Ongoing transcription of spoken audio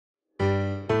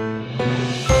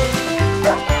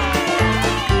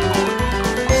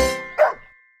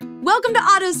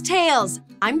those tales.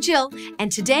 I'm Jill, and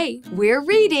today we're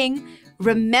reading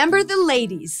Remember the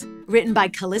Ladies, written by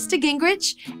Callista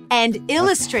Gingrich and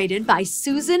illustrated by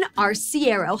Susan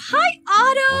Arciero. Hi,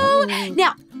 Otto!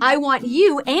 Now, I want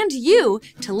you and you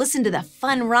to listen to the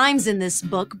fun rhymes in this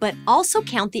book, but also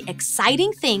count the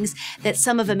exciting things that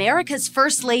some of America's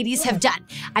first ladies have done.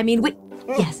 I mean,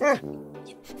 yes.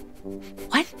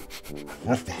 What?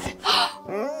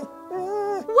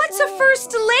 What's a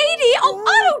first lady? Oh,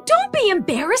 Otto, don't be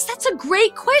embarrassed. That's a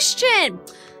great question.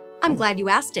 I'm glad you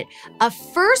asked it. A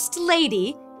first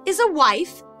lady is a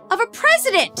wife of a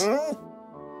president.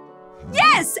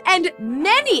 Yes, and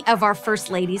many of our first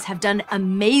ladies have done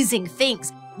amazing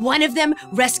things. One of them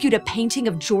rescued a painting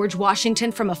of George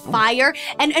Washington from a fire,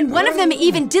 and one of them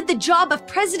even did the job of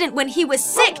president when he was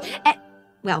sick. And,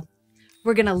 well,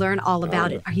 we're gonna learn all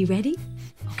about it. Are you ready?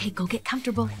 Okay, go get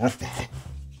comfortable.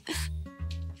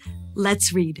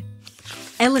 Let's read.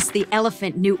 Ellis the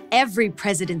elephant knew every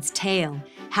president's tale,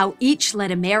 how each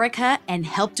led America and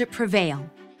helped it prevail.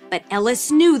 But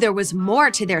Ellis knew there was more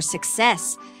to their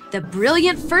success, the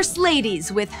brilliant first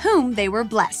ladies with whom they were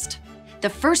blessed. The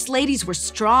first ladies were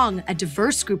strong, a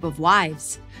diverse group of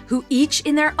wives, who each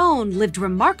in their own lived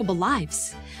remarkable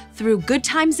lives. Through good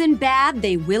times and bad,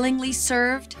 they willingly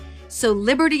served, so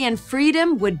liberty and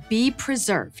freedom would be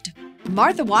preserved.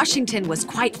 Martha Washington was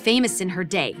quite famous in her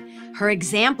day. Her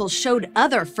example showed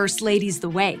other first ladies the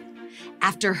way.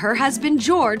 After her husband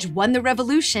George won the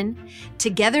Revolution,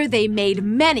 together they made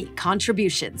many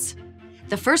contributions.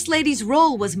 The First Lady's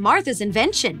role was Martha's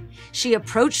invention. She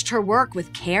approached her work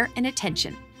with care and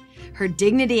attention. Her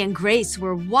dignity and grace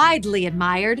were widely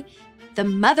admired. The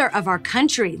mother of our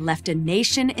country left a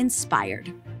nation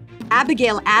inspired.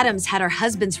 Abigail Adams had her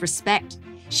husband's respect.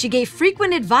 She gave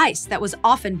frequent advice that was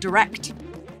often direct.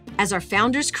 As our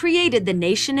founders created the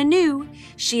nation anew,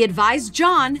 she advised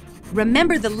John,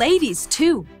 remember the ladies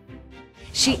too.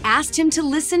 She asked him to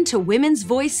listen to women's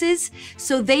voices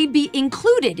so they'd be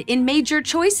included in major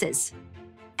choices.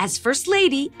 As First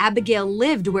Lady, Abigail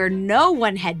lived where no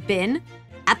one had been,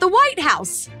 at the White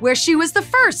House, where she was the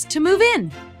first to move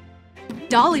in.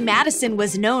 Dolly Madison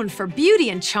was known for beauty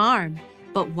and charm,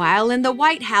 but while in the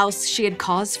White House, she had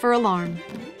cause for alarm.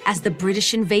 As the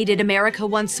British invaded America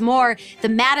once more, the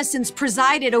Madisons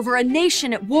presided over a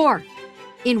nation at war.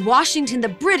 In Washington, the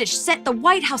British set the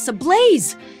White House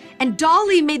ablaze, and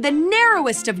Dolly made the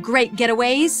narrowest of great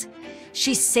getaways.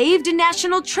 She saved a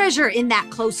national treasure in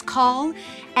that close call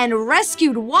and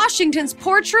rescued Washington's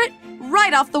portrait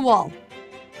right off the wall.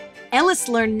 Ellis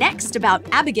learned next about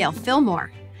Abigail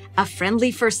Fillmore, a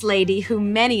friendly first lady who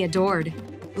many adored.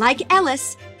 Like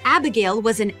Ellis, Abigail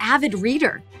was an avid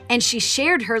reader, and she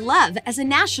shared her love as a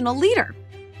national leader.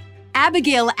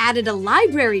 Abigail added a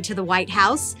library to the White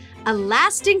House, a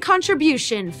lasting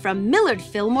contribution from Millard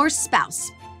Fillmore's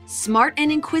spouse. Smart and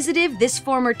inquisitive, this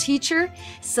former teacher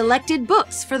selected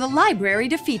books for the library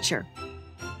to feature.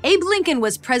 Abe Lincoln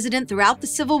was president throughout the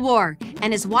Civil War,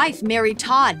 and his wife, Mary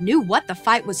Todd, knew what the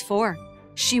fight was for.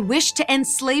 She wished to end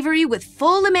slavery with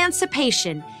full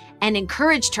emancipation and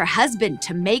encouraged her husband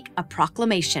to make a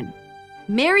proclamation.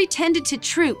 Mary tended to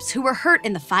troops who were hurt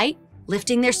in the fight,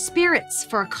 lifting their spirits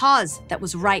for a cause that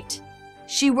was right.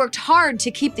 She worked hard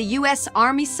to keep the U.S.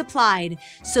 Army supplied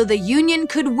so the Union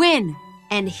could win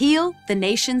and heal the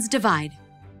nation's divide.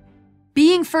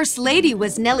 Being First Lady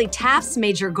was Nellie Taft's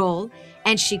major goal,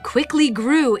 and she quickly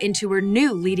grew into her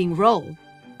new leading role.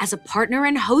 As a partner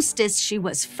and hostess, she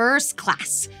was first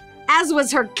class, as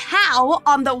was her cow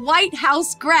on the White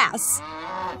House grass.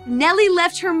 Nellie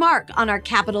left her mark on our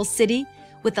capital city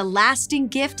with a lasting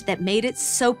gift that made it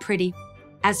so pretty.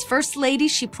 As First Lady,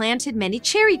 she planted many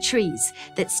cherry trees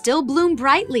that still bloom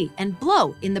brightly and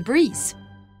blow in the breeze.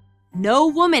 No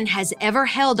woman has ever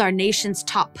held our nation's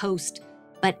top post,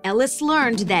 but Ellis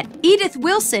learned that Edith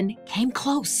Wilson came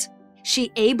close.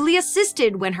 She ably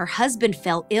assisted when her husband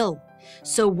fell ill,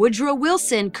 so Woodrow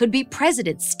Wilson could be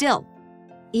president still.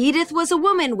 Edith was a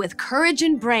woman with courage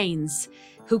and brains,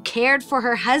 who cared for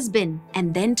her husband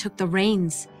and then took the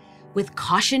reins. With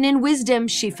caution and wisdom,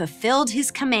 she fulfilled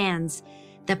his commands.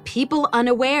 The people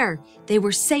unaware, they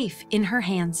were safe in her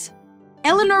hands.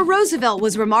 Eleanor Roosevelt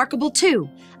was remarkable too,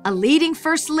 a leading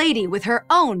first lady with her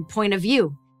own point of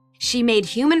view. She made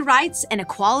human rights and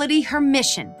equality her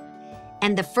mission,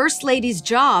 and the First Lady's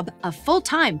job a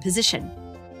full-time position.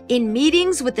 In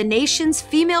meetings with the nation's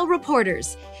female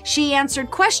reporters, she answered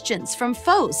questions from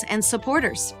foes and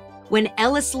supporters. When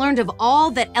Ellis learned of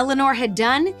all that Eleanor had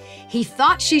done, he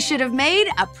thought she should have made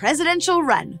a presidential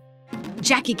run.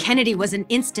 Jackie Kennedy was an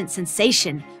instant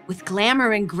sensation. With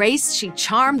glamour and grace, she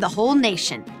charmed the whole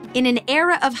nation. In an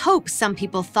era of hope, some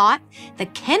people thought, the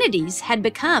Kennedys had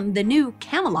become the new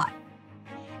Camelot.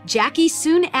 Jackie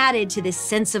soon added to this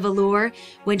sense of allure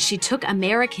when she took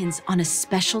Americans on a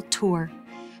special tour.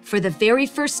 For the very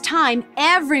first time,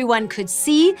 everyone could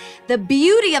see the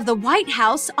beauty of the White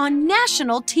House on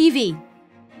national TV.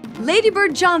 Lady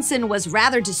Bird Johnson was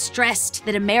rather distressed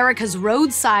that America's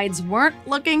roadsides weren't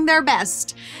looking their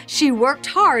best. She worked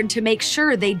hard to make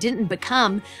sure they didn't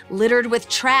become littered with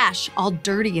trash, all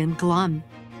dirty and glum.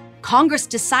 Congress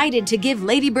decided to give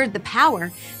Lady Bird the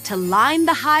power to line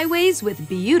the highways with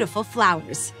beautiful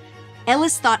flowers.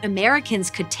 Ellis thought Americans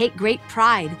could take great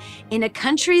pride in a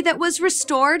country that was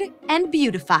restored and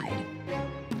beautified.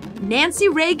 Nancy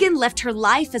Reagan left her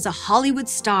life as a Hollywood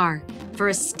star for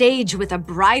a stage with a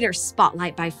brighter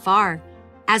spotlight by far.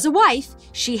 As a wife,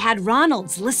 she had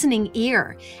Ronald's listening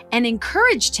ear and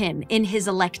encouraged him in his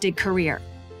elected career.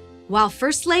 While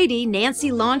First Lady,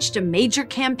 Nancy launched a major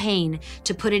campaign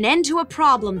to put an end to a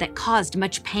problem that caused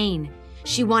much pain.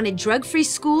 She wanted drug-free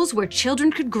schools where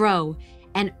children could grow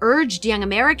and urged young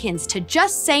Americans to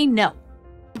just say no.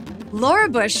 Laura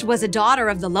Bush was a daughter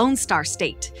of the Lone Star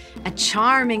State. A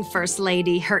charming First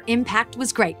Lady, her impact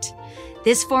was great.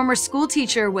 This former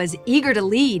schoolteacher was eager to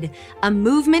lead a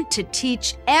movement to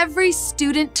teach every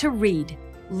student to read.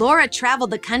 Laura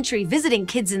traveled the country visiting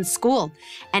kids in school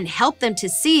and helped them to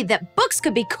see that books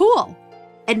could be cool.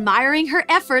 Admiring her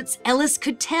efforts, Ellis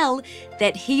could tell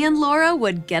that he and Laura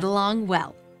would get along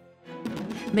well.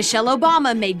 Michelle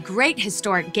Obama made great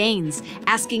historic gains,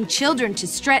 asking children to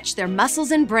stretch their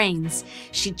muscles and brains.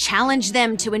 She challenged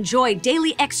them to enjoy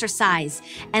daily exercise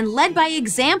and led by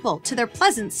example to their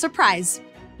pleasant surprise.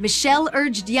 Michelle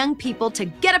urged young people to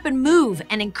get up and move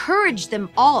and encouraged them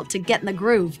all to get in the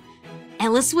groove.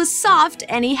 Ellis was soft,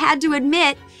 and he had to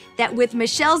admit that with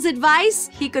Michelle's advice,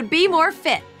 he could be more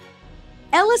fit.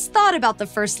 Ellis thought about the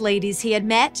first ladies he had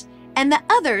met and the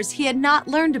others he had not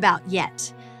learned about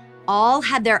yet. All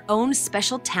had their own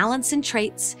special talents and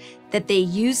traits that they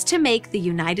used to make the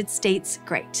United States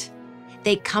great.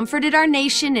 They comforted our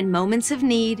nation in moments of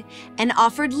need and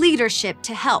offered leadership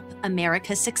to help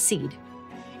America succeed.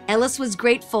 Ellis was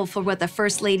grateful for what the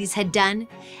First Ladies had done,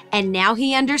 and now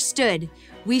he understood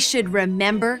we should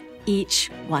remember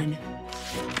each one.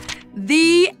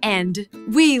 The end.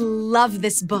 We love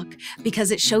this book because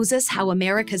it shows us how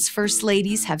America's First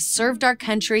Ladies have served our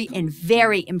country in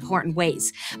very important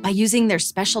ways by using their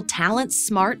special talents,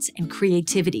 smarts, and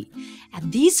creativity.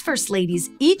 And these First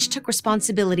Ladies each took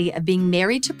responsibility of being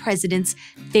married to presidents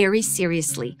very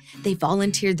seriously. They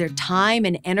volunteered their time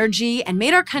and energy and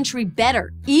made our country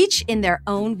better, each in their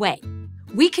own way.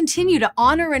 We continue to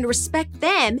honor and respect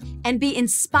them and be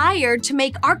inspired to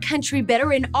make our country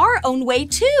better in our own way,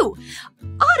 too.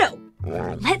 Otto,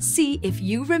 let's see if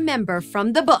you remember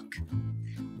from the book.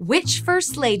 Which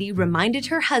First Lady reminded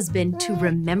her husband to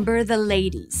remember the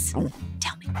ladies?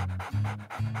 Tell me.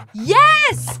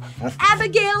 Yes!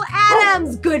 Abigail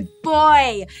Adams! Good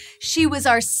boy! She was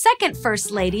our second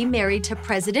First Lady married to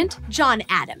President John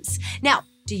Adams. Now,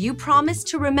 do you promise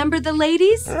to remember the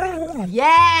ladies?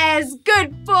 Yes,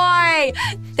 good boy.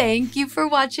 Thank you for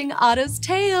watching Otto's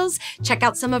Tales. Check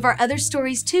out some of our other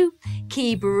stories too.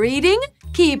 Keep reading,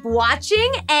 keep watching,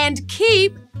 and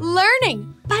keep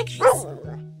learning. Bye, guys.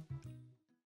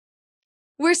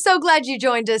 We're so glad you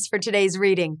joined us for today's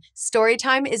reading.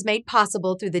 Storytime is made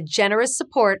possible through the generous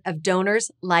support of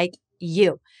donors like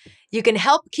you. You can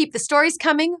help keep the stories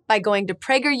coming by going to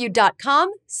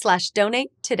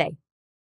PragerU.com/donate today.